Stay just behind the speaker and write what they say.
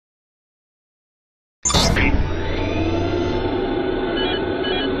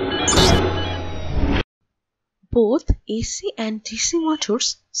Both AC and DC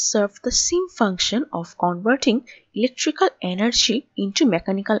motors serve the same function of converting electrical energy into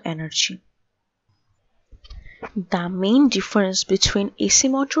mechanical energy. The main difference between AC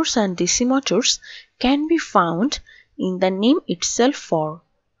motors and DC motors can be found in the name itself. For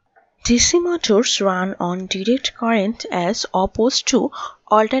DC motors run on direct current as opposed to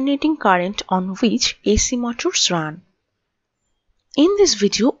alternating current on which AC motors run. In this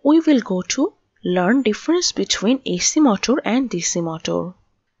video, we will go to learn difference between AC motor and DC motor.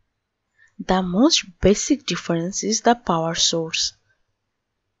 The most basic difference is the power source.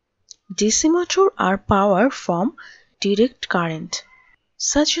 DC motors are powered from direct current,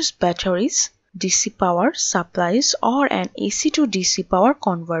 such as batteries, DC power supplies, or an AC to DC power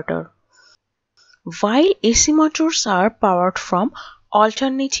converter, while AC motors are powered from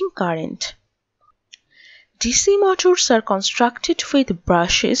alternating current. DC motors are constructed with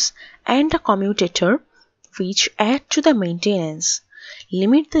brushes and a commutator, which add to the maintenance,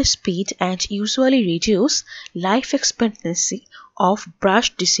 limit the speed, and usually reduce life expectancy of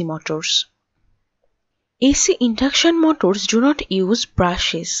brushed DC motors. AC induction motors do not use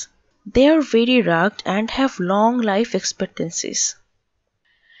brushes. They are very rugged and have long life expectancies.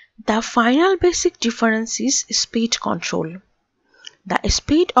 The final basic difference is speed control. The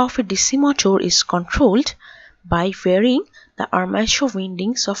speed of a DC motor is controlled by varying the armature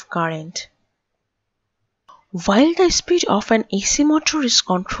windings of current, while the speed of an AC motor is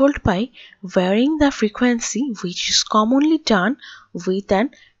controlled by varying the frequency, which is commonly done with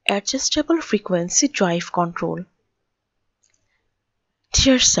an adjustable frequency drive control.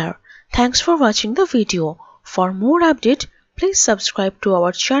 Dear sir, thanks for watching the video. For more update, please subscribe to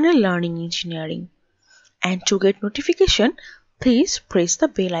our channel Learning Engineering. And to get notification, please press the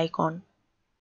bell icon.